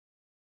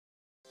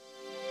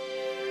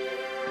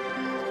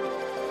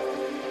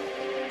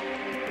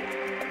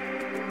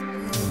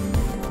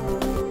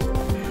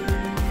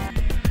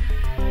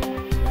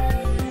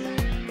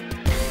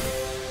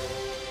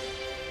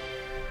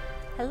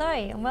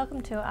Hello and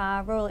welcome to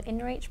our Rural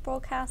InReach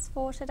broadcast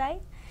for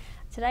today.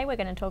 Today we're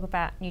going to talk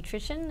about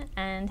nutrition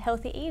and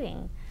healthy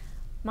eating.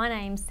 My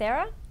name's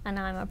Sarah and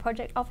I'm a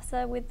project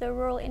officer with the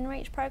Rural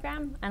InReach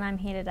program, and I'm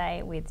here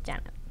today with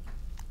Janet.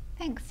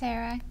 Thanks,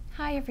 Sarah.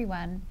 Hi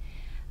everyone.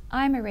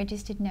 I'm a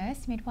registered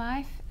nurse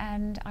midwife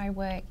and I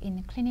work in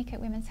the clinic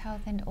at Women's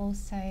Health and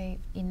also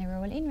in the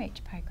Rural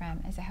InReach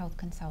program as a health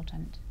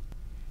consultant.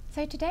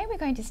 So today we're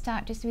going to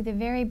start just with a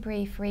very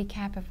brief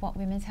recap of what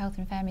Women's Health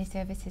and Family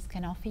Services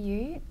can offer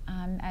you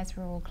as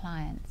rural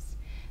clients.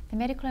 The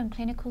medical and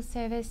clinical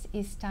service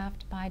is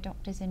staffed by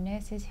doctors and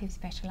nurses who've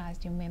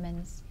specialised in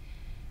women's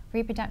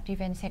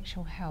reproductive and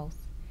sexual health.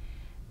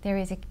 There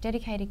is a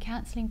dedicated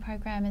counselling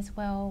program as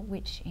well,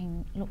 which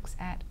looks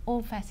at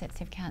all facets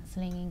of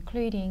counselling,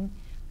 including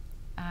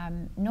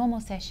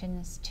normal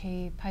sessions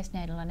to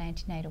postnatal and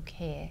antenatal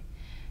care.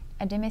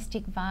 A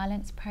domestic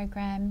violence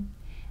program,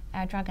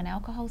 our drug and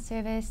alcohol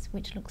service,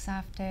 which looks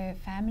after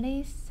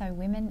families, so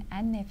women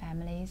and their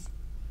families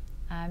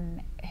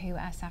who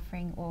are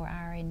suffering or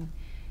are in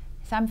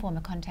some form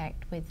of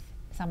contact with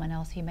someone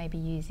else who may be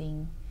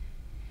using.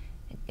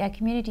 A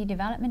community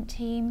development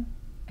team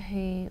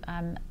who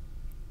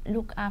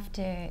look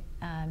after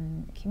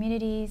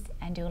communities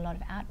and do a lot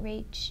of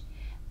outreach.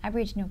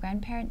 Aboriginal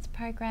grandparents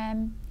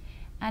program,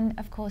 and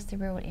of course the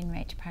Rural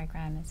InReach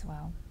program as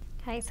well.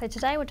 Okay, so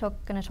today we're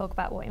going to talk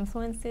about what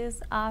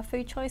influences our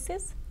food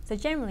choices. So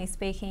generally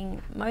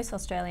speaking, most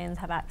Australians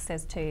have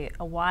access to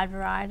a wide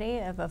variety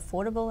of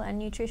affordable and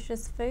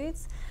nutritious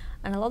foods,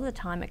 and a lot of the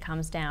time it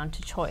comes down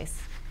to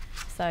choice.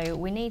 So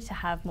we need to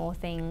have more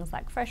things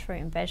like fresh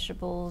fruit and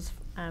vegetables,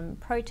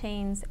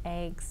 proteins,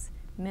 eggs,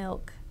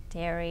 milk,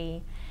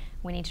 dairy.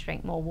 We need to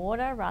drink more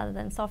water rather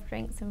than soft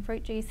drinks and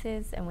fruit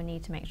juices, and we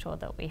need to make sure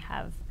that we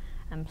have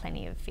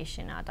plenty of fish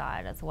in our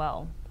diet as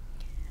well.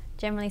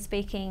 Generally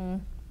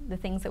speaking, the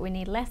things that we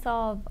need less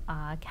of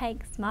are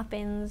cakes,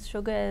 muffins,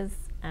 sugars,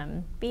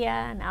 beer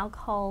and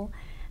alcohol,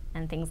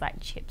 and things like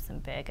chips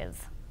and burgers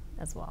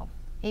as well.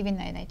 Even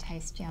though they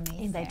taste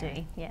yummy. They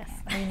do, yes.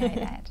 Yeah, we know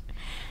that.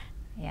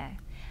 Yeah.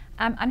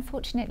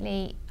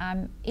 Unfortunately,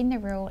 in the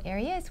rural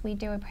areas, we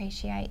do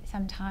appreciate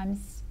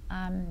sometimes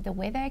the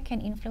weather can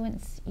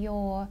influence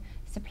your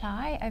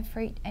supply of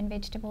fruit and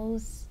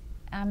vegetables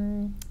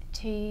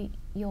to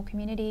your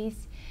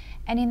communities.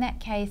 And in that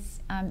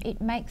case,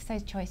 it makes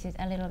those choices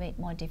a little bit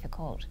more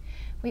difficult.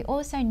 We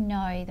also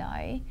know,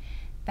 though,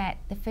 that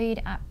the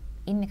food up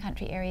in the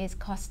country areas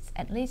costs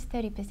at least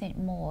 30%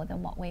 more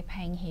than what we're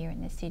paying here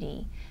in the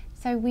city.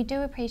 So we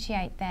do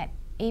appreciate that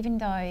even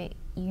though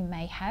you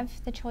may have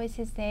the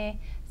choices there,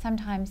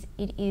 sometimes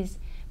it is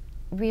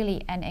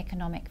really an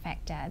economic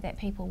factor that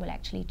people will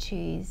actually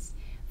choose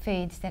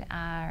foods that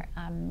are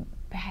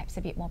perhaps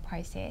a bit more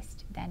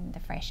processed than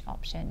the fresh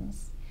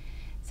options.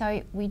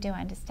 So we do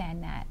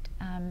understand that,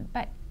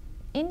 but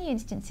in the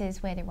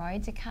instances where the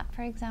roads are cut,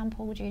 for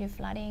example, due to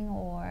flooding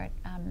or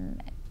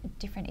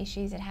different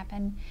issues that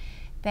happen,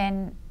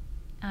 then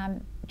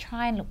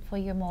try and look for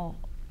your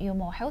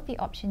more healthy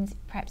options,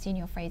 perhaps in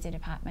your freezer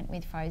department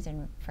with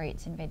frozen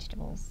fruits and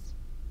vegetables.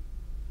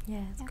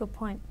 Yeah, that's a good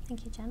point.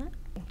 Thank you, Janet.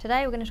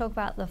 Today we're going to talk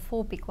about the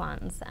 4 big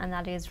ones, and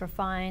that is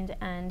refined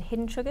and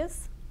hidden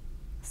sugars,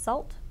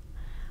 salt,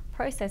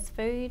 processed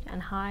food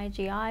and high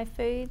GI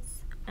foods,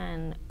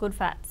 and good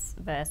fats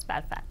versus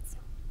bad fats.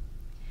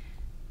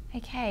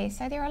 Okay,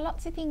 so there are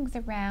lots of things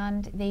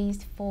around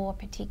these 4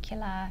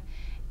 particular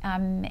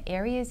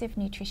areas of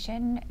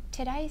nutrition.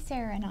 Today,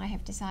 Sarah and I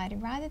have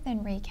decided, rather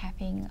than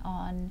recapping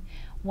on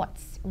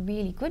what's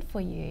really good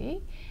for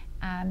you,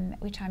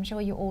 which I'm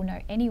sure you all know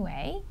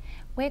anyway,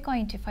 we're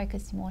going to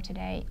focus more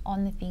today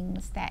on the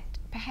things that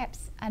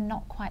perhaps are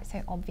not quite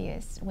so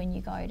obvious when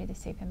you go to the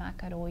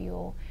supermarket or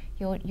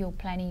you're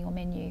planning your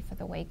menu for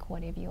the week, or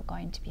whatever you're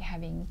going to be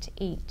having to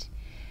eat.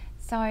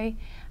 So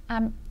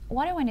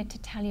what I wanted to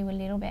tell you a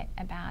little bit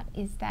about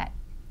is that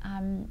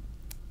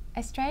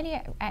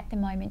Australia at the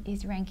moment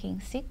is ranking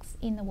 6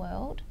 in the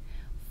world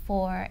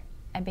for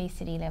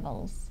obesity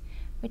levels,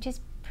 which is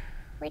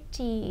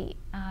pretty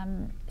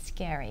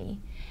scary.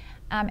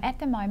 At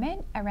the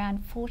moment,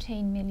 around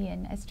 14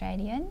 million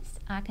Australians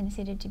are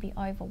considered to be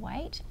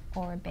overweight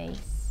or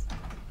obese.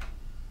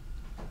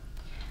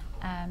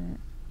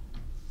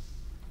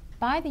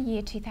 By the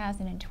year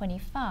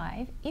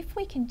 2025, if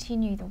we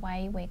continue the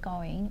way we're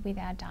going with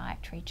our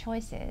dietary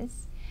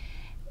choices,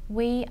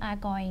 we are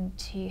going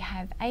to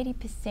have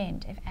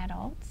 80% of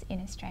adults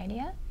in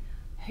Australia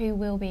who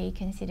will be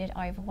considered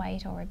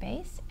overweight or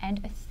obese, and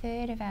a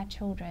third of our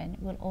children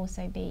will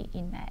also be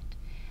in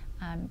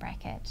that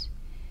bracket.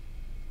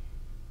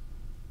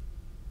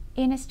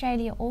 In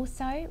Australia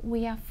also,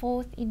 we are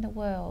 4th in the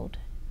world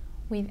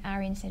with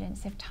our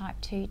incidence of type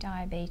 2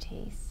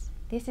 diabetes.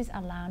 This is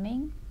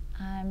alarming.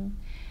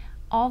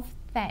 Of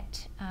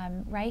that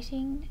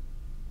rating,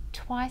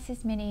 twice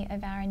as many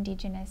of our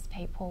Indigenous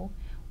people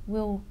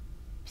will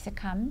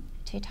succumb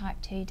to type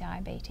 2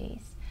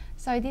 diabetes.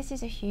 So this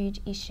is a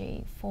huge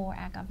issue for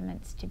our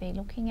governments to be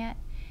looking at,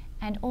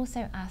 and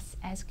also us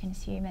as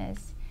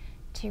consumers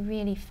to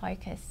really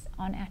focus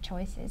on our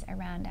choices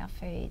around our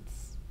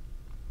foods.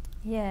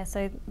 Yeah,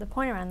 so the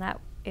point around that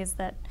is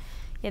that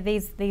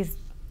these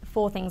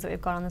 4 things that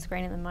we've got on the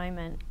screen at the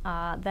moment,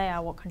 they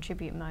are what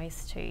contribute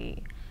most to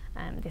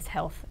this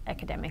health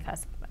epidemic,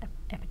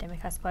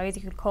 I suppose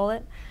you could call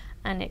it.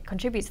 And it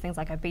contributes to things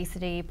like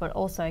obesity, but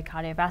also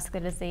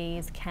cardiovascular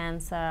disease,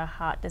 cancer,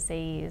 heart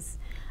disease,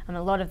 and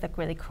a lot of the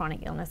really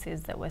chronic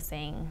illnesses that we're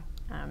seeing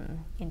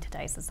in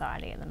today's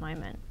society at the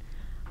moment.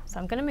 So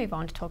I'm going to move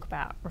on to talk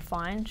about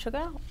refined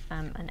sugar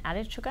and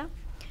added sugar.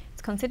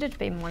 It's considered to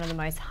be one of the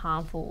most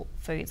harmful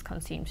foods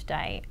consumed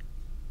today,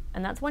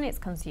 and that's when it's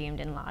consumed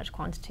in large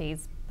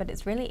quantities. But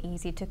it's really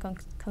easy to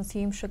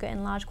consume sugar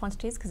in large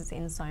quantities because it's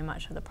in so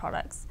much of the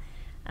products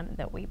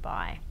that we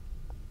buy.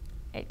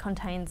 It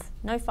contains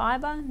no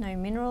fibre, no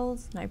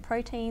minerals, no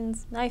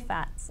proteins, no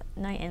fats,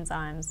 no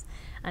enzymes,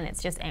 and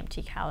it's just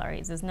empty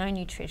calories. There's no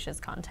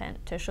nutritious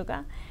content to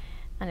sugar.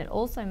 And it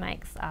also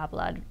makes our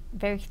blood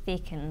very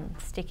thick and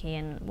sticky.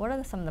 And what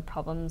are some of the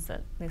problems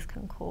that this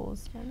can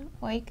cause, Janet?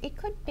 Well, it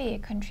could be a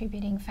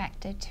contributing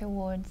factor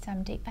towards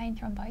deep vein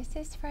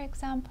thrombosis, for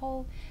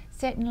example.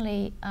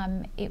 Certainly,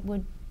 it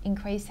would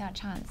increase our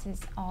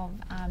chances of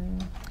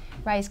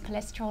raised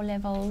cholesterol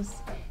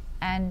levels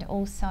and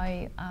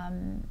also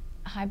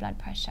high blood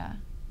pressure.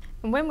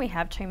 And when we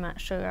have too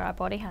much sugar, our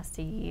body has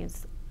to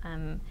use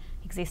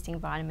existing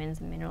vitamins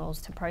and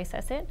minerals to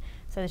process it.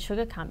 So the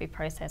sugar can't be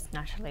processed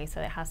naturally,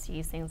 so it has to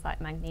use things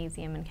like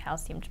magnesium and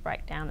calcium to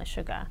break down the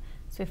sugar.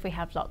 So if we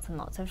have lots and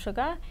lots of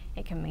sugar,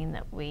 it can mean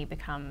that we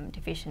become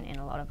deficient in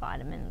a lot of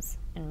vitamins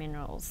and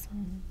minerals.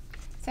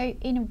 So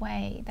in a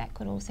way, that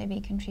could also be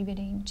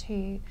contributing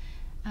to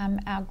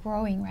our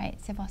growing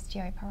rates of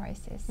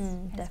osteoporosis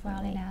as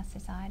well in our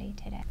society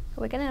today.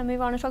 We're going to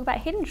move on and talk about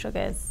hidden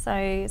sugars.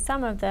 So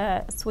some of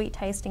the sweet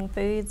tasting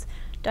foods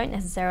don't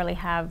necessarily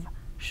have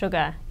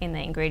sugar in the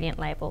ingredient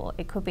label.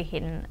 It could be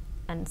hidden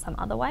in some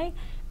other way.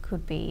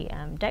 Could be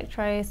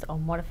dextrose or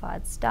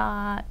modified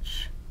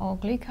starch. Or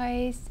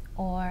glucose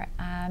or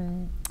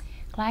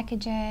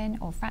glycogen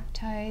or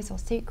fructose or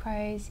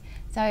sucrose.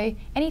 So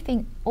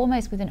anything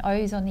almost with an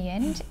O's on the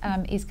end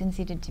is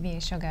considered to be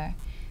a sugar.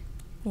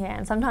 Yeah,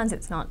 and sometimes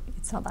it's not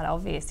that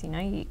obvious, you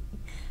know,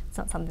 it's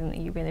not something that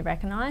you really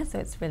recognise, so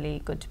it's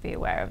really good to be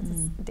aware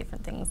of the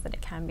different things that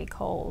it can be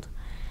called.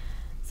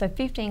 So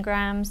 15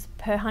 grams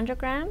per 100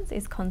 grams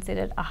is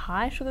considered a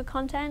high sugar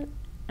content,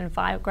 and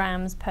 5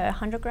 grams per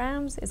 100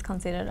 grams is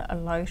considered a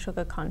low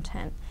sugar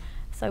content.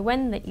 So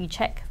when you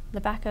check the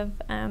back of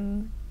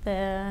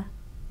the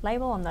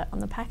label on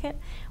the packet,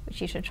 which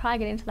you should try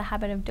get into the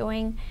habit of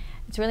doing,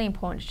 it's really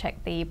important to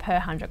check the per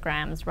 100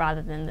 grams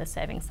rather than the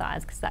serving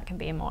size, because that can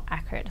be a more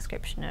accurate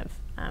description of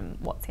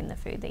what's in the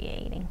food that you're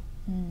eating.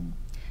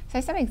 So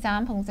some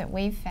examples that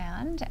we've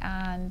found,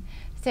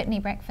 certainly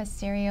breakfast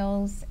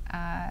cereals,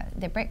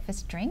 the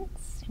breakfast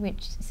drinks,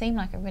 which seem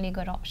like a really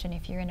good option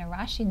if you're in a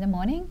rush in the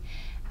morning,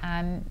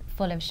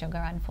 full of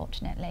sugar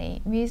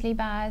unfortunately. Muesli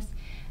bars,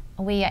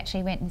 we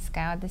actually went and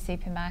scoured the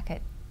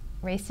supermarket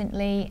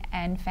recently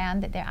and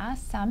found that there are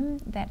some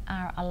that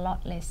are a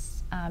lot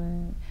less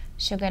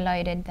sugar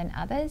loaded than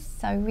others.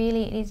 So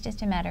really it is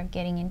just a matter of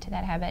getting into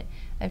that habit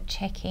of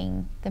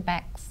checking the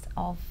backs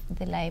of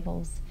the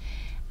labels.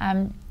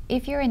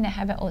 If you're in the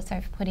habit also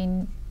of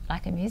putting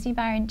like a muesli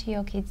bar into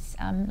your kids'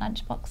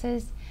 lunch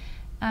boxes,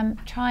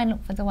 try and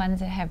look for the ones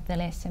that have the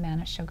less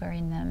amount of sugar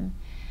in them.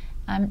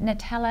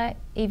 Nutella,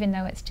 even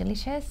though it's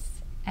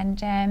delicious, and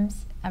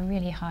jams are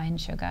really high in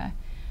sugar.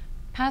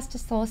 Pasta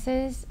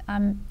sauces,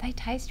 they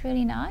taste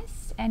really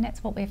nice, and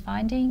that's what we're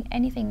finding.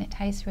 Anything that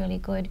tastes really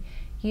good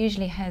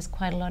usually has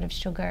quite a lot of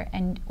sugar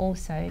and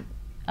also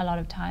a lot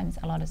of times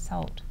a lot of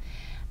salt.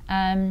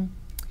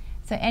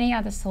 So any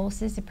other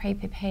sauces, the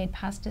pre-prepared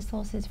pasta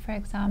sauces for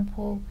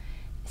example,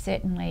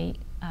 certainly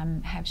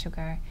have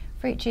sugar.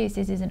 Fruit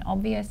juices is an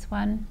obvious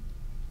one.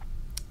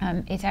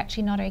 It's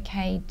actually not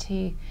okay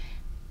to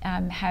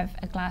have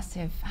a glass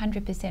of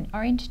 100%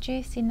 orange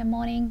juice in the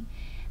morning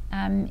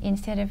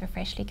instead of a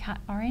freshly cut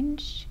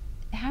orange.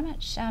 How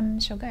much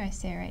sugar,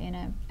 Sarah, in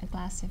a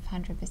glass of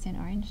 100%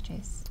 orange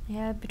juice?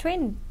 Yeah,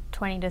 between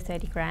 20 to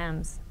 30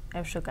 grams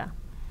of sugar.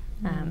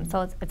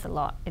 So it's a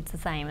lot. It's the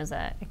same as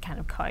a can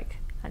of Coke,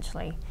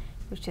 actually,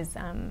 which is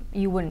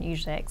you wouldn't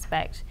usually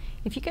expect.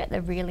 If you get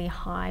the really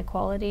high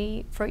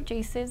quality fruit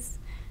juices,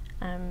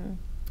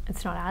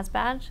 it's not as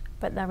bad,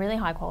 but the really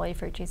high quality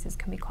fruit juices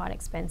can be quite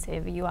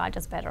expensive. You are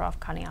just better off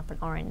cutting up an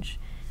orange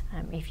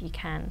if you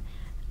can.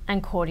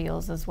 And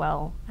cordials as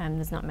well.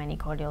 There's not many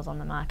cordials on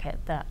the market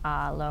that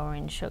are lower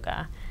in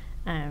sugar.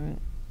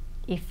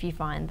 If you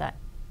find that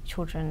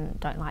children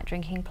don't like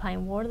drinking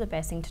plain water, the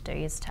best thing to do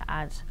is to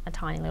add a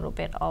tiny little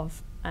bit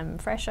of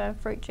fresher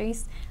fruit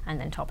juice and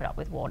then top it up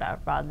with water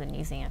rather than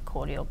using a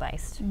cordial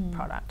based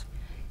product.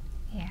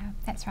 Yeah,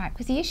 that's right.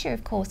 Because the issue,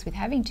 of course, with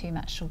having too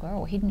much sugar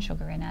or hidden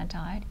sugar in our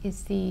diet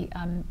is the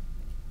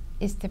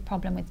is the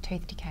problem with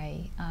tooth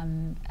decay,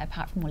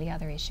 apart from all the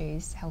other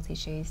issues, health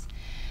issues.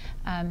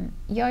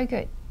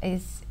 Yogurt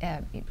is,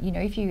 you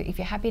know, if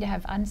you're happy to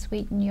have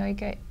unsweetened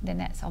yogurt, then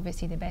that's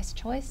obviously the best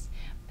choice.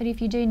 But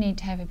if you do need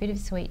to have a bit of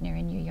sweetener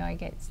in your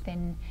yogurts,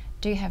 then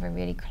do have a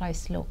really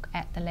close look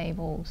at the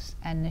labels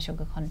and the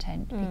sugar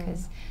content,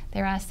 because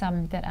there are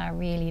some that are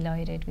really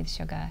loaded with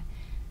sugar.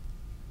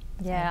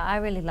 Yeah, I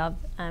really love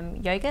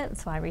yogurt,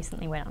 so I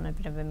recently went on a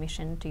bit of a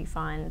mission to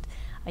find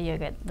a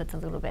yogurt that's a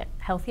little bit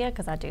healthier,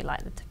 because I do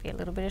like there to be a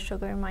little bit of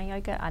sugar in my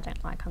yogurt. I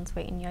don't like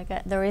unsweetened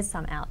yogurt. There is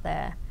some out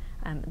there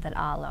that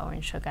are lower in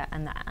sugar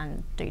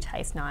and do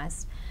taste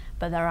nice,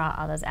 but there are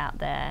others out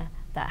there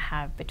that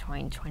have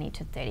between 20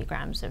 to 30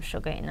 grams of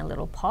sugar in a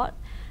little pot.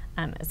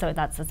 So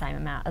that's the same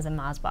amount as a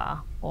Mars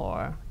bar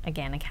or,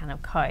 again, a can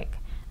of Coke.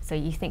 So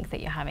you think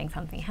that you're having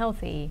something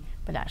healthy,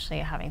 but actually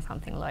you're having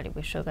something loaded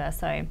with sugar.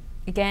 So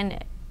again,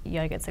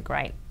 yogurt's a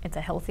great, it's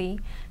a healthy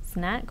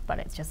snack, but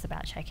it's just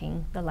about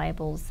checking the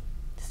labels,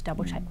 just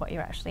double check what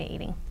you're actually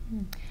eating.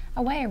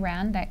 A way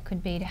around that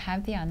could be to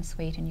have the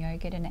unsweetened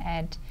yogurt and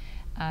add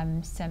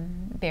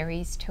some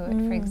berries to it,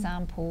 for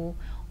example,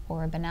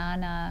 or a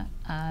banana,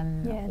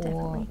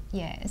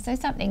 so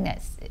something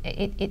that's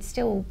it's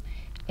still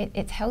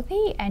it's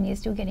healthy, and you're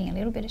still getting a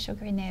little bit of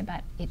sugar in there,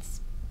 but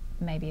it's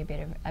maybe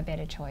a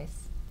better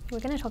choice. We're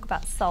going to talk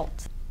about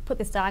salt. Put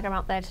this diagram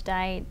up there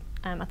today.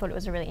 I thought it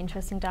was a really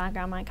interesting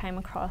diagram I came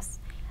across,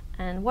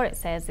 and what it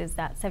says is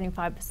that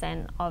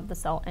 75% of the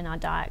salt in our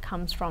diet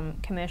comes from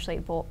commercially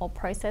bought or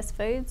processed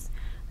foods.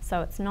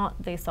 So it's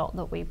not the salt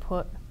that we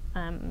put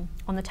on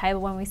the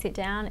table when we sit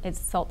down, it's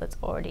salt that's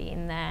already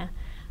in there.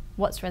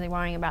 What's really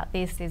worrying about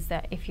this is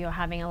that if you're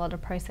having a lot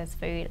of processed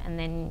food and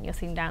then you're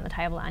sitting down at the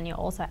table and you're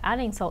also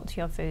adding salt to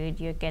your food,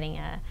 you're getting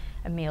a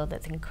meal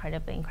that's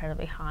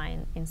incredibly high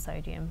in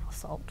sodium or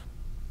salt.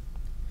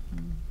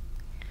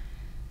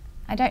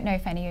 I don't know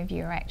if any of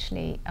you are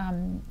actually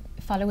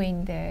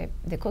following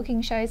the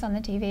cooking shows on the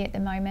TV at the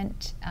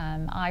moment.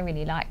 I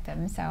really like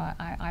them, so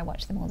I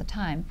watch them all the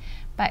time.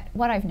 But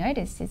what I've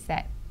noticed is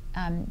that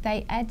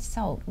they add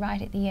salt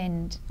right at the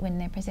end when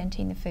they're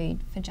presenting the food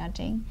for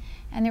judging.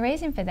 And the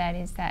reason for that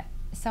is that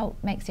salt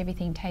makes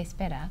everything taste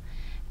better.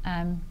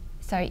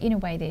 So in a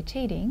way they're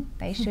cheating.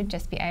 They should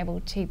just be able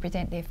to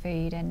present their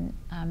food and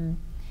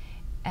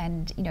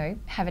you know,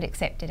 have it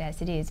accepted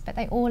as it is. But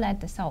they all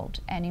add the salt,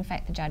 and in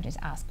fact the judges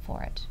ask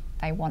for it.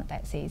 They want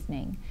that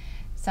seasoning.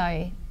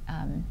 So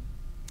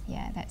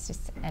yeah, that's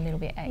just a little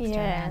bit extra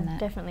around that. Yeah,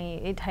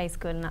 definitely. It tastes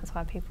good, and that's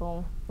why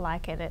people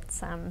like it.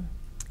 It's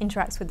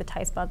interacts with the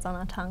taste buds on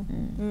our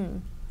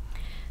tongue.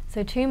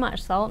 So too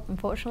much salt,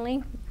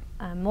 unfortunately,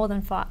 more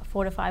than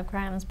 4 to 5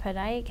 grams per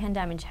day, can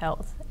damage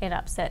health. It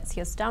upsets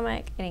your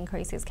stomach, it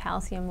increases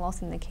calcium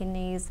loss in the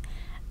kidneys,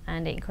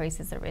 and it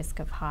increases the risk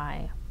of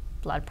high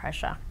blood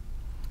pressure.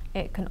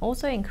 It can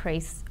also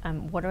increase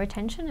water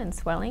retention and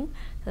swelling.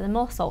 So the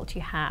more salt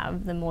you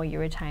have, the more you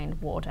retain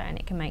water, and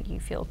it can make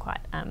you feel quite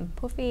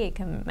puffy. It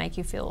can make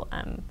you feel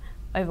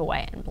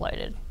overweight and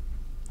bloated.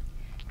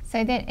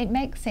 So then it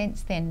makes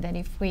sense then that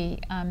if we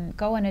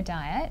go on a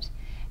diet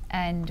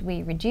and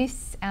we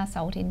reduce our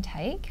salt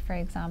intake, for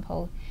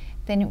example,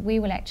 then we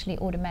will actually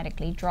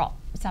automatically drop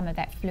some of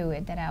that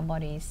fluid that our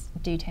bodies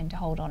do tend to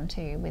hold on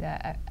to with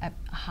a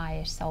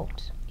higher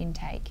salt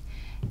intake.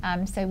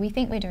 So we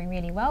think we're doing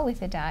really well with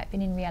the diet, but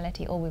in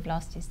reality all we've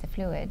lost is the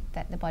fluid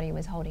that the body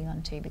was holding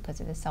on to because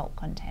of the salt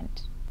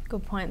content.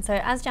 Good point. So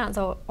as Janet's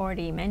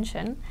already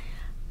mentioned,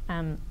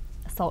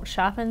 salt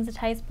sharpens the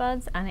taste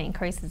buds and it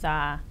increases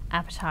our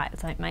appetite,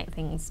 so it makes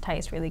things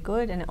taste really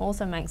good, and it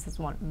also makes us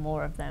want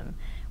more of them,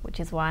 which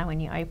is why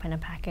when you open a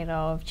packet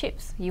of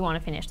chips you want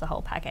to finish the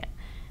whole packet,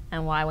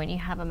 and why when you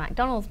have a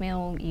McDonald's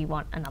meal you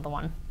want another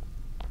one.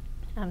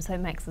 So it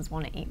makes us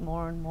want to eat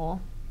more and more.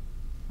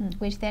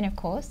 Which then of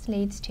course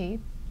leads to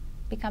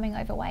becoming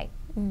overweight.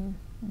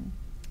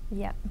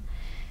 Yep.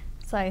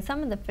 So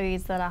some of the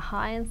foods that are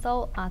high in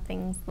salt are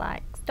things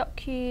like stock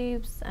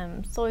cubes,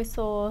 soy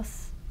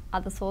sauce,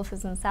 other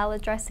sauces and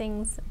salad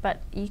dressings,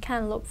 but you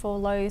can look for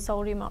low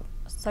sodium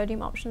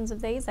options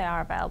of these. They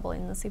are available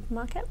in the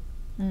supermarket.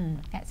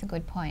 That's a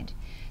good point.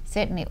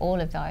 Certainly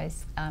all of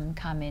those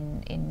come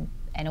in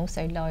and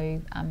also low,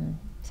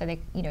 so they're,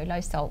 you know, low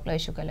salt, low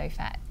sugar, low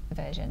fat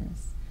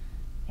versions.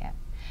 Yeah.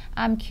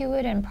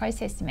 Cured and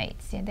processed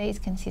meats. Yeah, these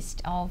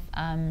consist of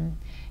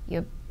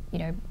your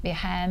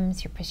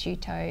hams, your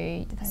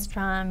prosciutto, the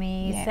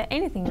pastrami, so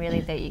anything really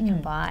that you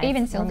can buy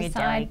even from your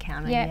deli silverside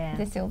counter.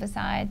 The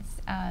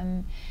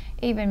silversides,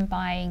 even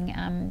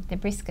buying the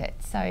brisket.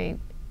 So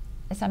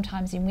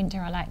sometimes in winter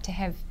I like to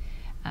have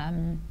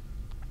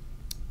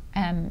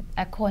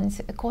a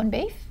corned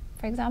beef,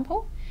 for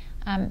example.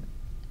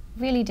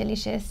 Really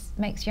delicious,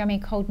 makes yummy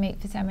cold meat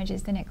for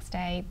sandwiches the next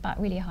day,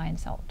 but really high in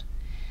salt.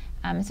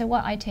 So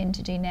what I tend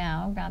to do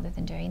now, rather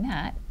than doing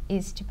that,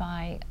 is to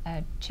buy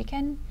a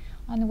chicken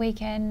on the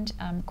weekend,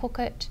 cook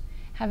it,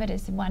 have it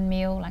as one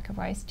meal, like a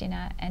roast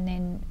dinner, and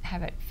then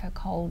have it for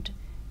cold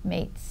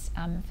meats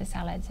for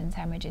salads and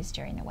sandwiches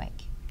during the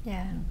week.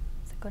 Yeah,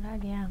 it's a good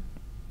idea.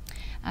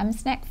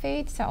 Snack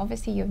foods, so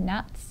obviously your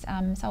nuts,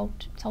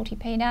 salty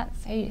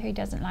peanuts. Who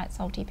doesn't like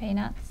salty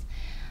peanuts?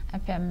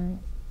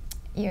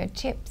 Your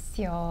chips,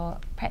 your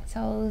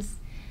pretzels,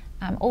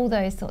 all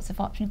those sorts of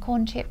options.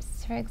 Corn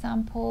chips, for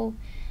example.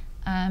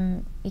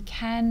 Your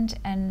canned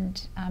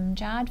and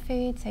jarred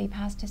foods, so your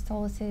pasta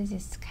sauces,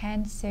 your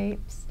canned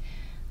soups.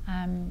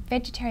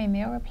 Vegetarian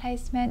meal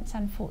replacements.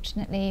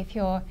 Unfortunately, if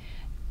you're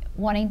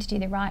wanting to do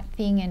the right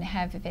thing and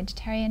have a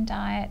vegetarian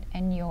diet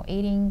and you're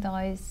eating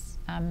those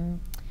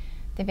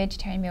the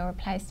vegetarian meal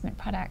replacement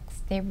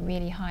products, they're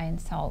really high in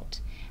salt.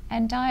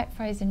 And diet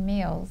frozen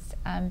meals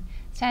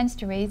stands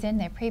to reason.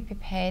 They're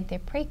pre-prepared, they're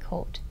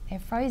pre-cooked, they're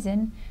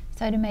frozen,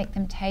 so to make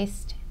them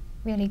taste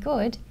really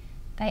good,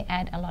 they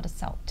add a lot of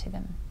salt to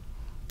them.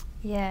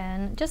 Yeah,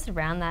 and just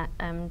around that,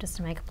 just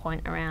to make a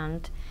point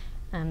around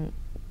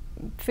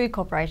food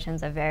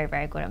corporations are very,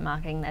 very good at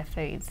marketing their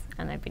foods,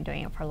 and they've been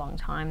doing it for a long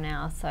time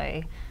now.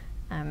 So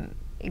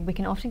we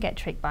can often get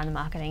tricked by the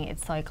marketing.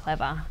 It's so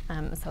clever.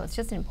 So it's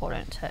just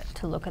important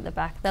to look at the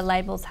back. The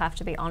labels have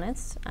to be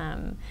honest.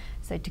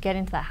 So to get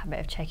into that habit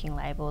of checking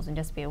labels and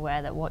just be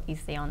aware that what you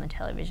see on the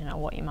television or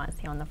what you might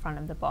see on the front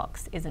of the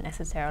box isn't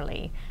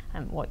necessarily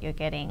what you're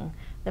getting.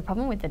 The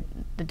problem with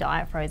the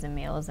diet frozen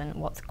meals, and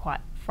what's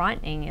quite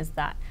frightening, is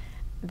that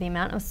the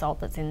amount of salt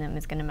that's in them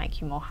is going to make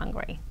you more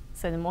hungry.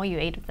 So the more you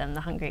eat of them,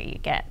 the hungrier you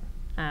get.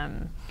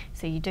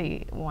 So you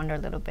do wonder a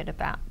little bit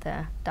about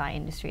the diet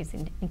industry's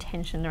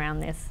intention around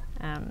this.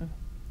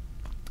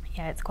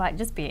 Yeah, it's quite,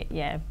 just be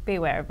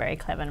aware of very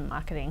clever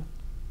marketing.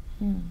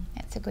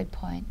 That's a good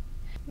point.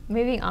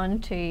 Moving on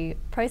to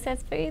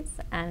processed foods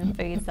and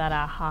foods that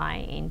are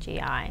high in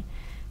GI.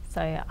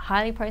 So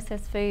highly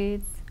processed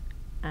foods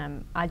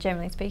are,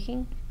 generally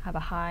speaking, have a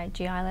high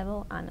GI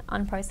level, and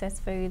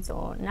unprocessed foods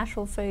or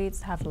natural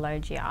foods have low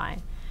GI.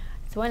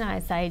 So when I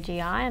say GI,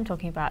 I'm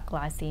talking about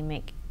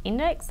glycemic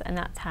index, and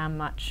that's how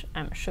much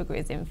sugar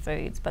is in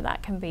foods, but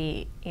that can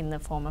be in the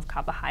form of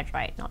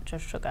carbohydrate, not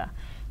just sugar.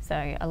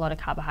 So a lot of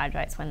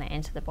carbohydrates, when they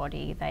enter the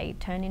body, they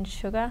turn into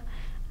sugar,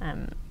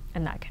 and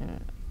that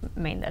can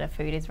mean that a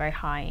food is very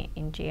high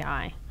in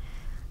GI.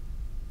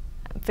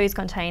 Foods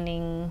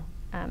containing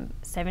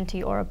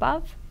 70 or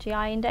above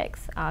GI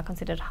index are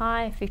considered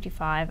high,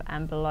 55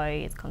 and below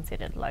is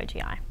considered low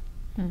GI.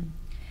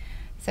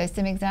 So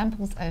some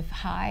examples of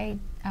high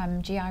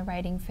GI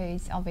rating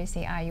foods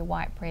obviously are your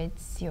white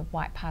breads, your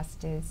white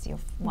pastas, your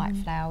white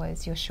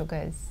flours, your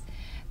sugars,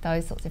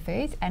 those sorts of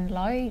foods. And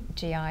low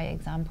GI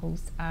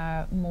examples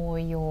are more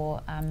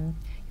your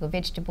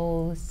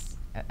vegetables,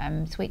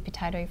 sweet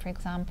potato, for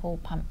example,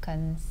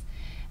 pumpkins,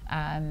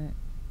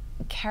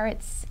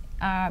 carrots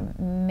are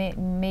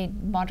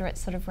mid-moderate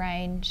sort of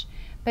range.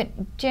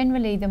 But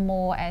generally, the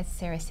more, as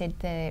Sarah said,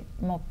 the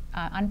more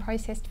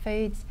unprocessed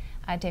foods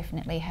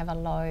definitely have a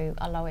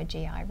lower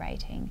GI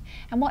rating.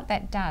 And what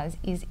that does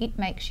is it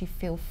makes you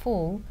feel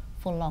full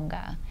for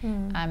longer.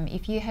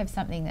 If you have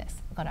something that's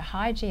got a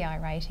high GI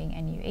rating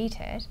and you eat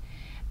it,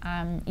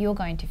 you're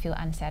going to feel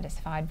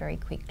unsatisfied very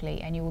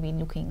quickly and you will be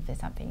looking for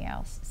something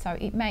else. So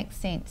it makes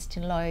sense to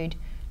load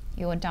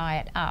your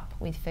diet up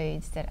with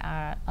foods that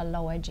are a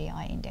lower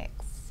GI index.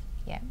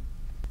 Yeah.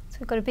 So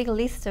we've got a big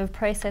list of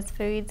processed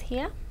foods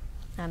here,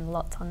 and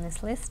lots on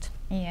this list.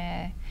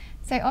 Yeah.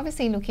 So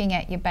obviously looking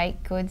at your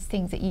baked goods,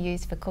 things that you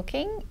use for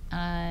cooking,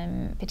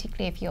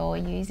 particularly if you're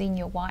using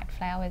your white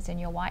flours and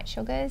your white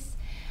sugars.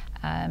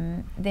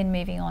 Then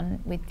moving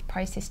on with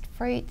processed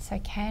fruits, so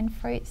canned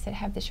fruits that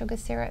have the sugar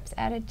syrups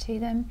added to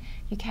them.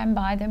 You can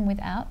buy them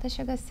without the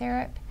sugar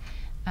syrup,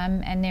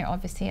 and they're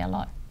obviously a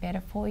lot better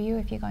for you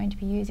if you're going to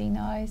be using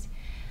those.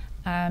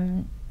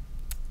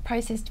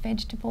 Processed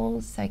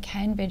vegetables, so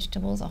canned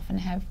vegetables often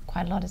have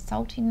quite a lot of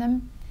salt in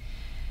them.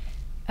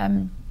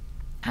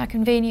 Our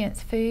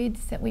convenience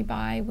foods that we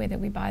buy, whether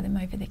we buy them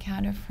over the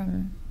counter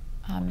from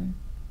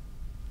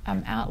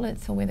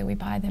outlets or whether we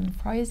buy them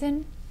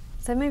frozen.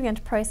 So moving on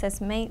to processed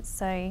meats,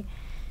 so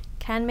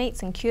canned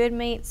meats and cured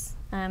meats,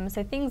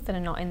 so things that are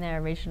not in their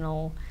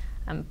original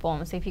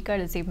form. So if you go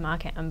to the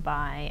supermarket and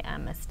buy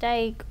a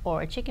steak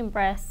or a chicken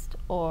breast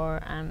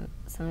or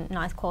some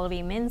nice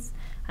quality mince,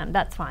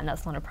 that's fine,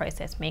 that's not a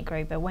processed meat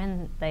group. But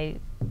when they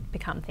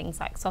become things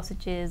like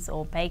sausages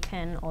or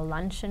bacon or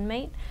luncheon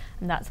meat,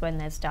 and that's when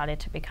they've started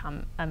to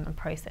become a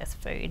processed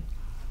food.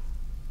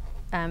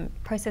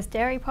 Processed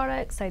dairy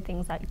products, so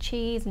things like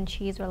cheese and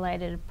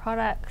cheese-related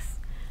products.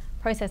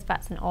 Processed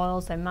fats and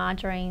oils, so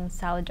margarine,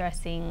 salad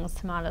dressings,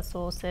 tomato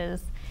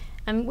sauces.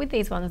 And with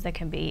these ones, there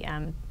can be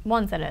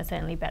ones that are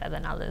certainly better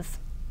than others.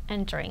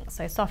 And drinks,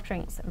 so soft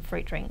drinks and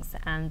fruit drinks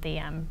and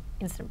the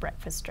instant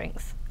breakfast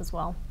drinks as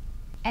well.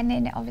 And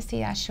then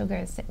obviously our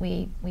sugars that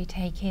we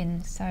take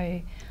in.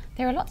 So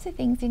there are lots of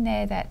things in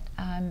there that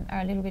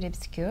are a little bit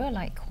obscure,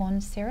 like corn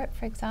syrup,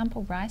 for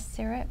example, rice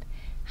syrup,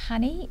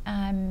 honey,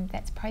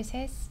 that's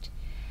processed,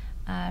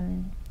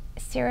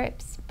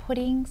 syrups,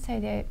 puddings, so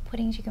the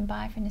puddings you can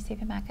buy from the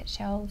supermarket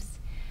shelves,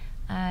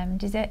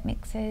 dessert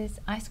mixes,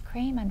 ice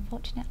cream,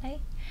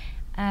 unfortunately,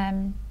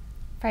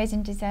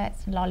 frozen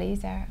desserts,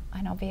 lollies are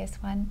an obvious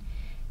one,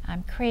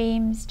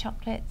 creams,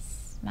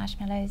 chocolates,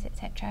 marshmallows,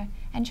 etc.,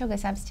 and sugar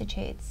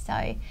substitutes.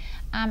 So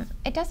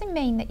it doesn't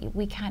mean that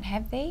we can't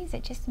have these,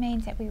 it just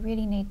means that we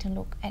really need to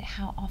look at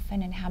how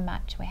often and how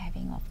much we're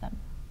having of them.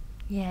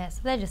 Yeah,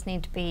 so they just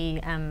need to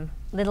be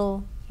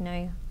little,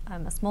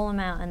 a small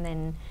amount, and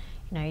then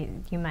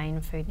your main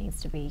food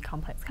needs to be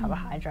complex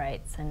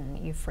carbohydrates and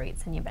your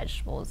fruits and your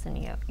vegetables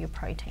and your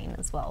protein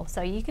as well.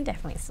 So you can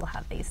definitely still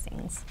have these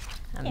things,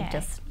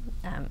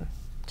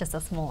 just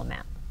a small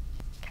amount.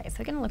 Okay, so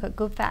we're going to look at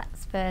good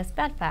fats versus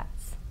bad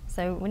fats.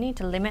 So we need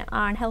to limit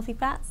our unhealthy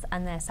fats,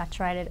 and they're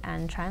saturated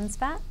and trans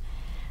fat,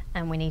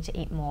 and we need to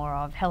eat more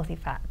of healthy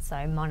fats,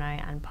 so mono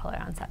and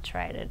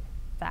polyunsaturated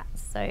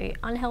fats. So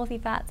unhealthy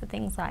fats are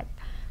things like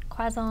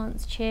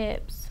croissants,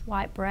 chips,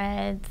 white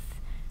breads,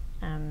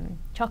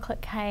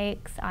 chocolate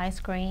cakes, ice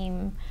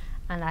cream,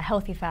 and our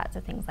healthy fats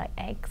are things like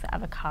eggs,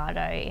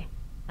 avocado,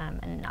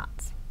 and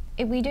nuts.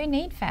 We do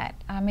need fat.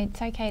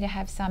 It's okay to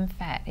have some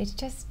fat. It's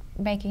just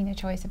making a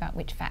choice about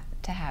which fat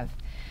to have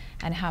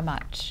and how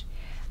much.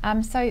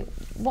 So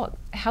what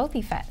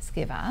healthy fats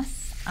give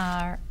us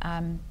are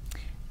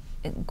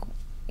it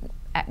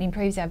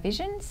improves our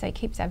vision, so it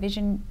keeps our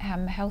vision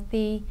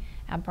healthy,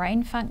 our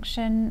brain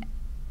function,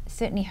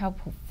 certainly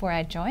helpful for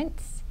our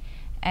joints,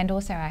 and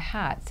also our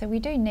heart. So we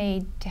do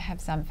need to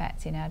have some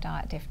fats in our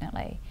diet,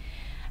 definitely.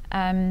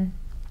 One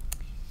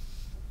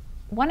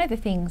of the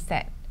things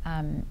that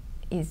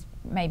is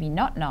maybe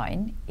not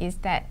known is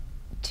that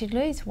to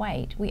lose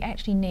weight, we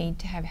actually need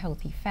to have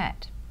healthy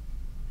fat,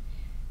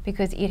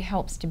 because it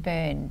helps to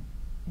burn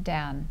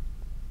down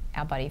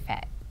our body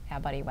fat, our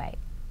body weight.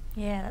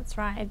 Yeah, that's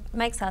right. It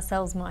makes our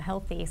cells more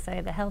healthy,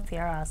 so the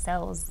healthier our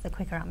cells, the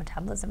quicker our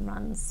metabolism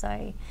runs.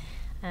 So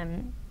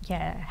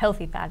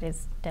healthy fat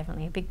is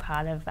definitely a big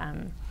part of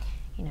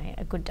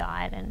a good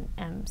diet,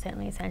 and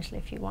certainly essential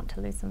if you want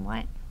to lose some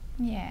weight.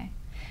 Yeah.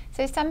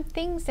 So some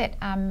things that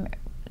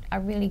are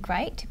really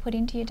great to put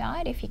into your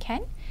diet if you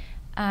can.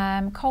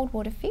 Cold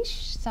water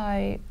fish,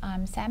 so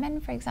salmon,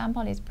 for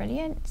example, is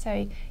brilliant.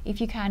 So if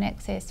you can't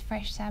access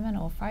fresh salmon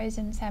or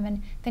frozen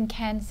salmon, then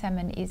canned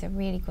salmon is a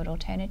really good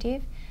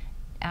alternative.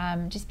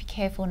 Just be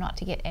careful not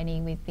to get any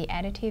with the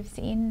additives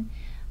in,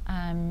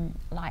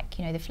 like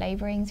the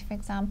flavourings, for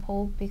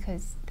example,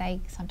 because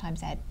they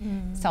sometimes add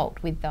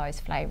salt with those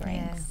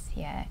flavourings.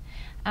 Yeah.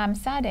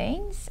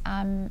 Sardines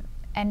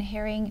and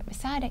herring,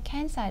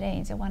 canned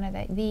sardines are one of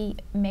the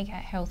mega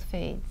health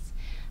foods,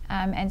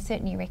 and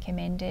certainly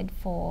recommended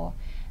for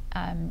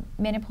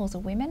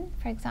menopausal women,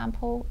 for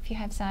example. If you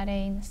have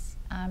sardines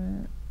a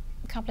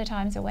couple of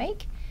times a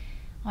week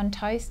on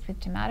toast with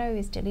tomato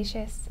is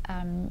delicious.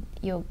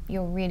 You're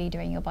really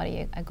doing your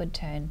body a good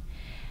turn.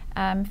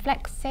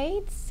 Flax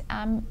seeds,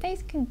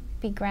 these can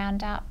be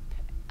ground up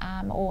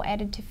or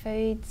added to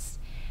foods.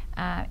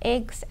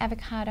 Eggs,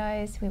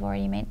 avocados, we've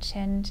already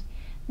mentioned.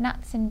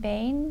 Nuts and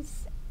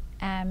beans,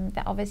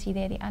 obviously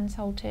they're the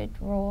unsalted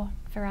raw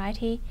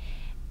variety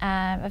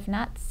of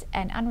nuts,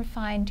 and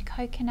unrefined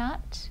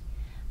coconut,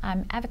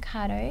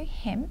 avocado,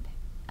 hemp,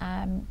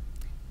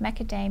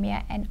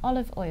 macadamia, and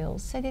olive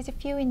oils. So there's a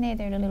few in there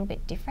that are a little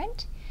bit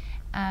different.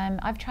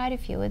 I've tried a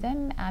few of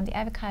them. The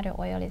avocado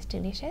oil is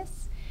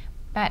delicious,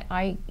 but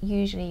I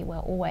usually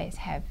will always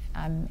have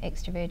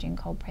extra virgin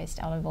cold pressed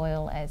olive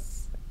oil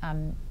as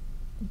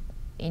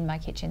in my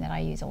kitchen that I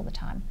use all the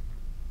time.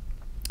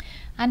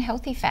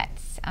 Unhealthy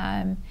fats,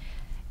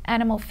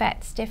 animal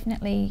fats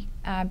definitely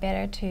are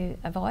better to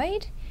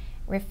avoid.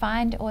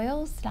 Refined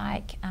oils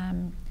like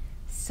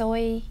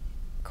soy,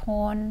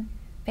 corn,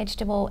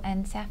 vegetable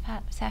and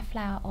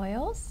safflower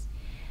oils,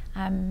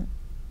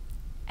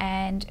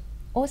 and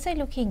also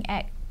looking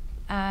at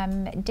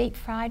deep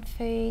fried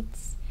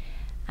foods,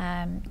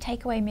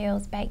 takeaway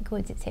meals, baked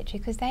goods, etc.,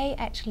 because they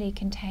actually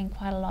contain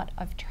quite a lot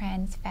of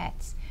trans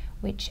fats,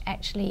 which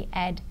actually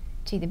add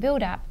to the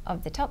build-up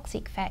of the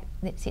toxic fat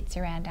that sits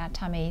around our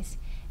tummies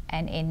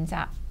and ends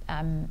up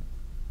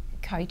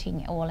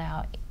coating all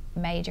our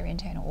major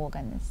internal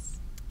organs.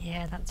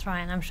 Yeah, that's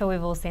right, and I'm sure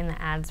we've all seen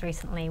the ads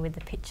recently with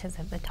the pictures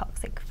of the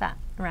toxic fat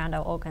around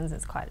our organs.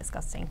 It's quite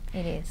disgusting.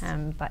 It is.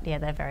 But yeah,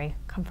 they're very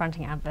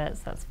confronting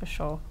adverts, that's for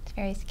sure. It's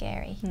very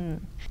scary. So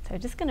we're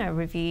just going to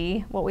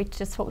review what we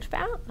just talked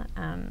about.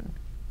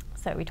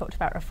 So we talked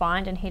about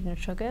refined and hidden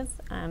sugars.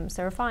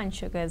 So refined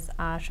sugars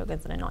are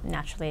sugars that are not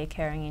naturally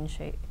occurring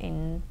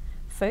in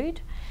food.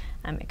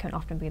 It can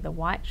often be the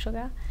white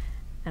sugar.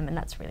 And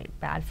that's really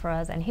bad for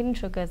us. And hidden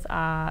sugars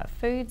are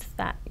foods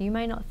that you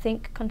may not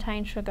think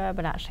contain sugar,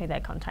 but actually they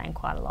contain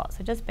quite a lot.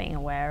 So just being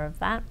aware of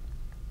that.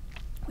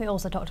 We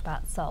also talked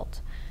about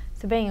salt.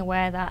 So being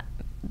aware that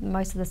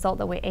most of the salt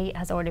that we eat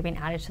has already been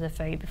added to the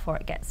food before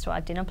it gets to our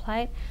dinner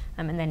plate.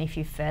 And then if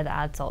you further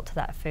add salt to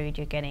that food,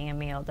 you're getting a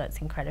meal that's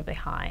incredibly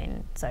high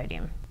in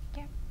sodium.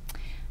 Yeah.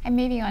 And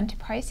moving on to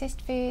processed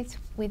foods,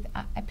 with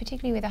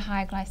particularly with a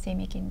high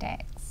glycemic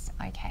index.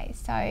 Okay,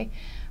 so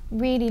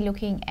really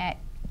looking at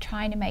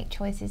trying to make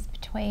choices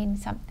between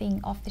something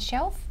off the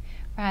shelf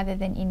rather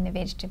than in the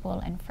vegetable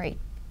and fruit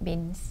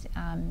bins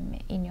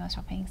in your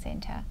shopping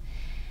centre.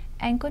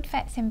 and good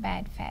fats and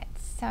bad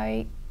fats.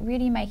 So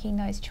really making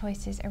those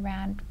choices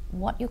around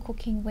what you're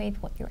cooking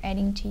with, what you're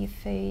adding to your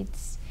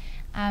foods,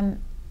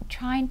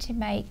 trying to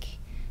make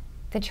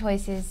the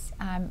choices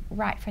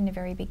right from the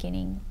very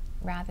beginning,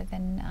 rather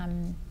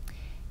than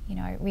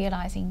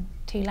realising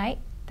too late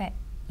that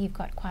you've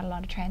got quite a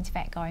lot of trans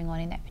fat going on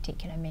in that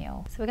particular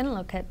meal. So we're going to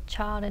look at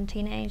child and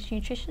teenage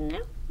nutrition now.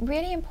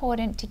 Really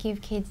important to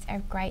give kids a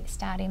great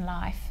start in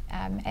life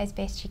as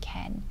best you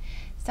can.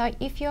 So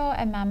if you're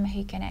a mum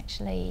who can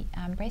actually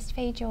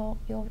breastfeed your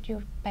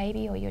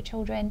baby or your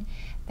children,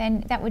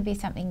 then that would be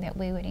something that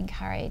we would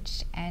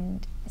encourage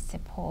and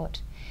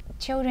support.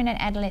 Children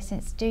and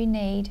adolescents do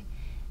need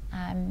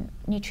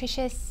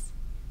nutritious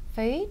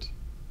food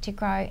to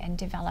grow and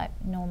develop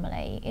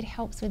normally. It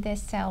helps with their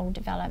cell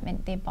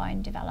development, their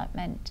bone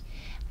development,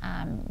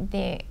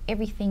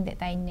 everything that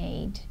they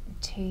need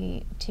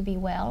to be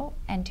well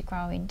and to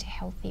grow into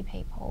healthy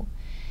people.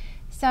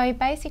 So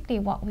basically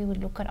what we would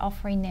look at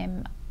offering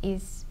them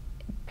is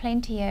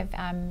plenty of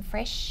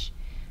fresh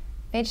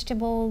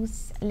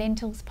vegetables,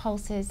 lentils,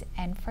 pulses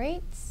and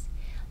fruits,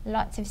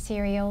 lots of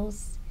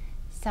cereals,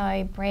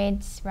 so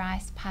breads,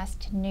 rice,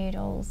 pasta,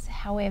 noodles.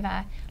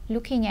 However,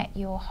 looking at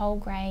your whole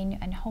grain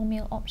and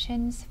wholemeal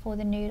options for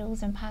the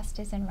noodles and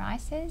pastas and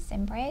rices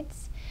and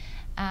breads.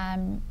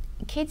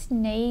 Kids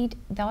need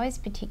those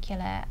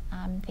particular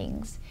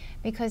things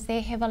because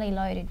they're heavily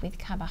loaded with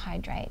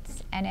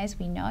carbohydrates, and as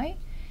we know,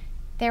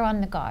 they're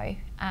on the go.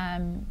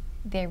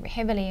 They're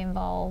heavily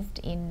involved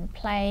in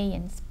play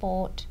and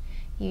sport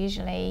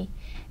usually,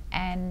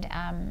 and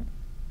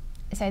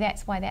so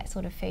that's why that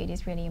sort of food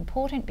is really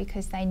important,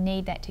 because they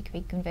need that to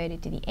be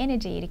converted to the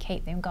energy to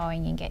keep them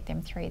going and get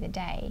them through the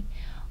day.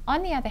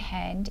 On the other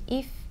hand,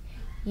 if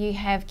you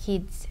have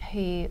kids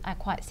who are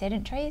quite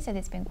sedentary, so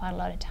they spend quite a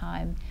lot of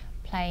time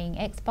playing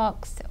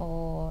Xbox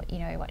or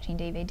watching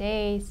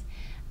DVDs,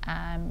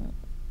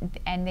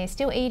 and they're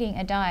still eating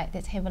a diet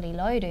that's heavily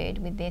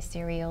loaded with their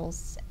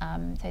cereals,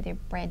 so their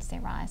breads,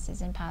 their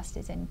rices and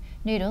pastas and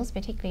noodles,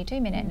 particularly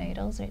 2-minute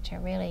noodles, which are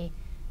really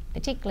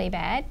particularly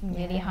bad,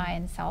 really high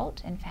in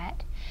salt and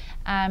fat.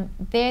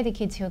 They're the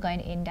kids who are going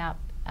to end up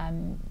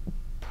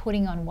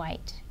putting on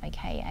weight,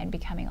 okay, and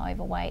becoming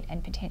overweight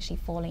and potentially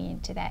falling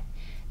into that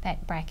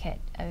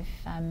bracket of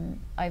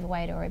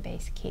overweight or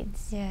obese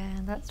kids.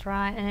 Yeah, that's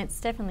right, and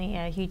it's definitely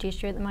a huge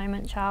issue at the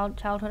moment,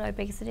 childhood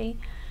obesity.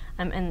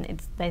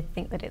 And they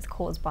think that it's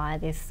caused by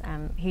this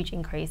huge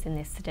increase in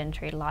this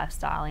sedentary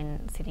lifestyle,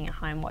 in sitting at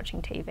home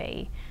watching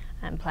TV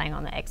and playing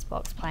on the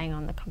Xbox, playing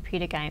on the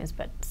computer games,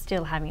 but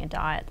still having a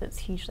diet that's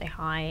hugely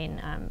high in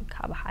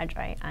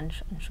carbohydrate and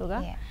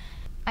sugar.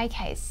 Yeah.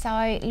 Okay,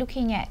 so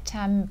looking at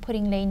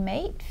putting lean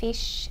meat,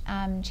 fish,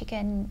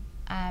 chicken,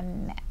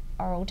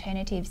 or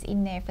alternatives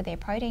in there for their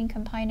protein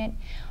component,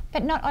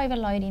 but not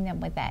overloading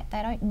them with that.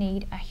 They don't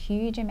need a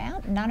huge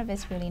amount. None of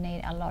us really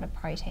need a lot of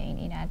protein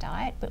in our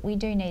diet, but we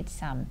do need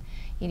some.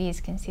 It is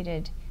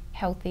considered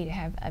healthy to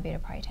have a bit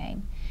of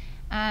protein.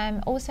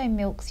 Also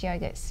milks,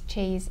 yogurts,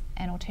 cheese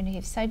and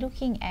alternatives. So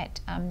looking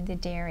at the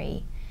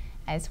dairy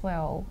as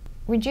well.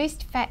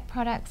 Reduced fat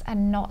products are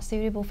not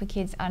suitable for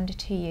kids under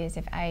 2 years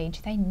of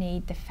age. They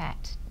need the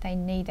fat. They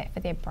need that for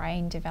their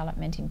brain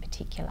development in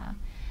particular.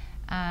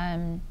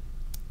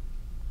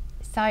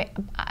 So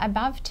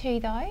above 2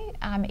 though,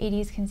 it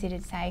is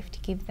considered safe to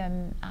give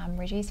them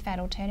reduced fat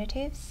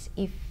alternatives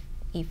if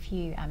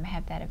you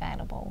have that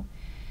available.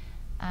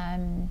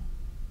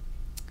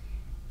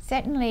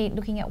 Certainly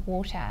looking at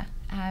water,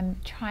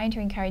 trying to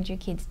encourage your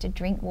kids to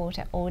drink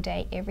water all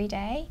day, every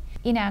day.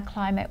 In our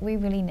climate, we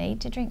really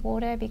need to drink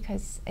water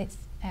because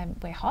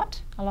we're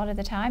hot a lot of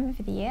the time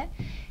for the year,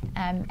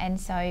 and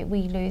so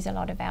we lose a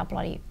lot of our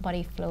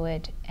body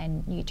fluid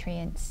and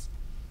nutrients.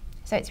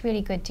 So it's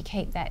really good to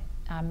keep that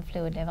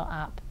fluid level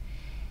up.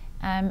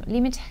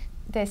 Limit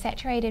the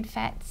saturated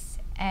fats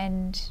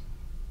and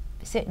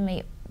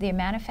certainly the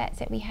amount of fats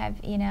that we have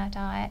in our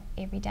diet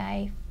every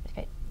day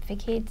for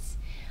kids.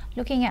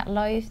 Looking at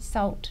low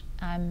salt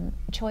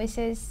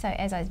choices, so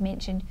as I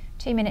mentioned,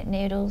 2-minute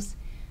noodles,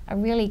 a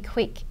really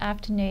quick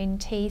afternoon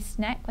tea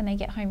snack when they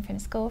get home from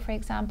school, for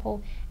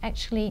example,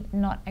 actually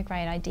not a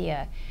great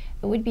idea.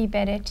 It would be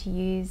better to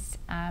use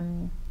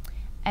an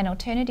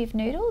alternative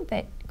noodle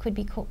that could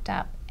be cooked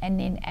up and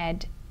then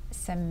add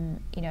some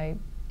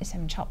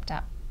chopped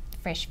up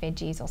fresh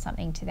veggies or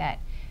something to that,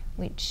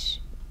 which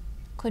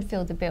could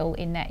fill the bill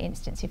in that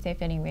instance if they're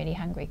feeling really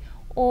hungry.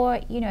 Or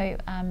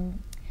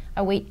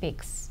a wheat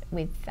bix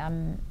with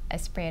a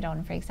spread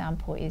on, for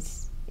example,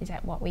 is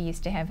that what we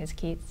used to have as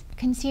kids.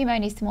 Consume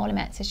only small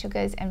amounts of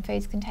sugars and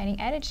foods containing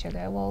added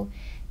sugar. Well,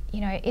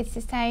 it's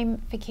the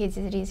same for kids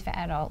as it is for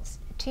adults.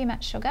 Too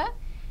much sugar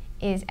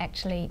is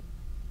actually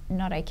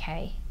not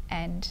okay.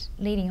 And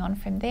leading on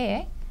from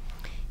there.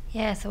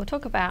 Yeah, so we'll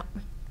talk about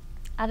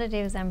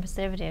additives and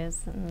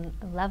preservatives, and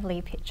a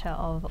lovely picture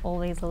of all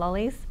these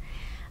lollies.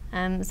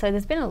 So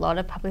there's been a lot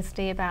of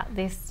publicity about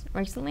this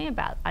recently,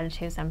 about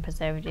additives and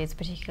preservatives,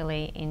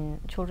 particularly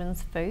in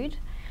children's food.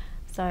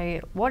 So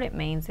what it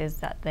means is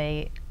that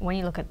when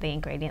you look at the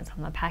ingredients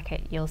on the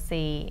packet, you'll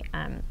see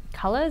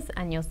colours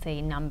and you'll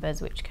see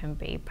numbers, which can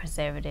be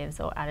preservatives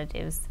or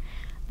additives.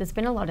 There's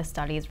been a lot of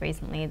studies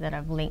recently that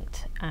have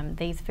linked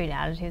these food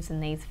additives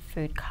and these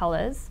food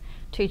colours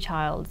to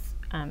child's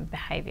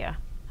behaviour.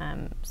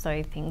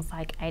 So things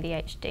like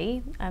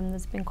ADHD,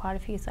 there's been quite a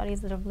few studies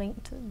that have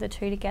linked the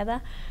two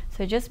together.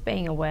 So just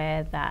being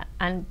aware that,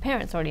 and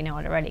parents already know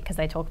it already because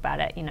they talk about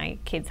it, you know,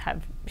 kids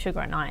have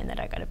sugar at night and they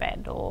don't go to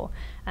bed, or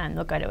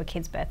they'll go to a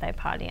kid's birthday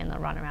party and they'll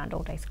run around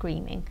all day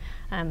screaming.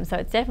 So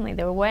it's definitely,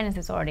 the awareness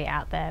is already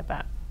out there,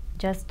 but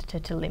just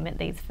to limit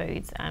these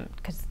foods,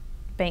 because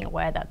being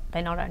aware that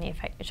they not only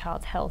affect your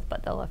child's health,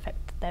 but they'll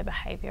affect their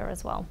behaviour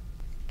as well.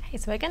 Okay,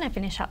 so we're going to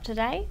finish up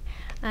today.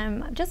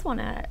 I just want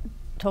to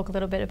talk a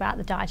little bit about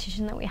the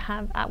dietitian that we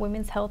have at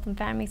Women's Health and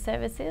Family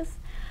Services.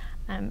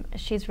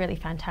 She's really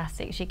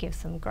fantastic. She gives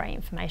some great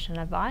information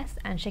and advice,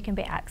 and she can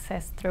be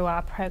accessed through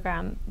our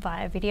program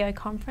via video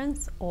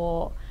conference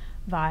or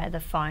via the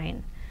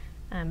phone.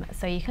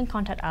 So you can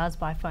contact us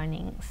by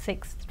phoning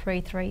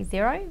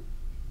 6330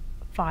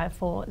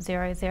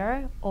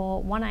 5400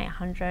 or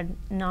 1800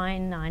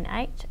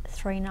 998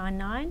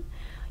 399.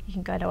 You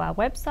can go to our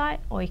website,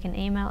 or you can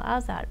email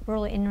us at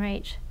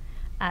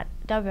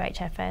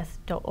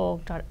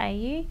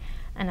ruralinreach@whfs.org.au,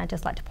 and I'd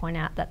just like to point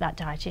out that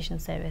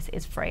dietitian service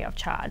is free of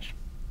charge.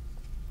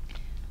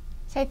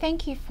 So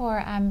thank you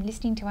for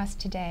listening to us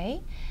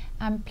today.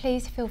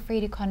 Please feel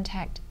free to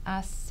contact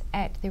us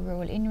at the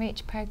Rural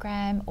InReach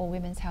program or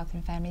Women's Health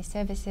and Family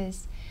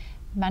Services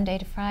Monday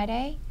to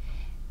Friday,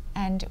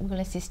 and we'll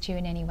assist you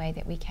in any way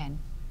that we can.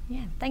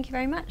 Yeah, thank you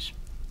very much.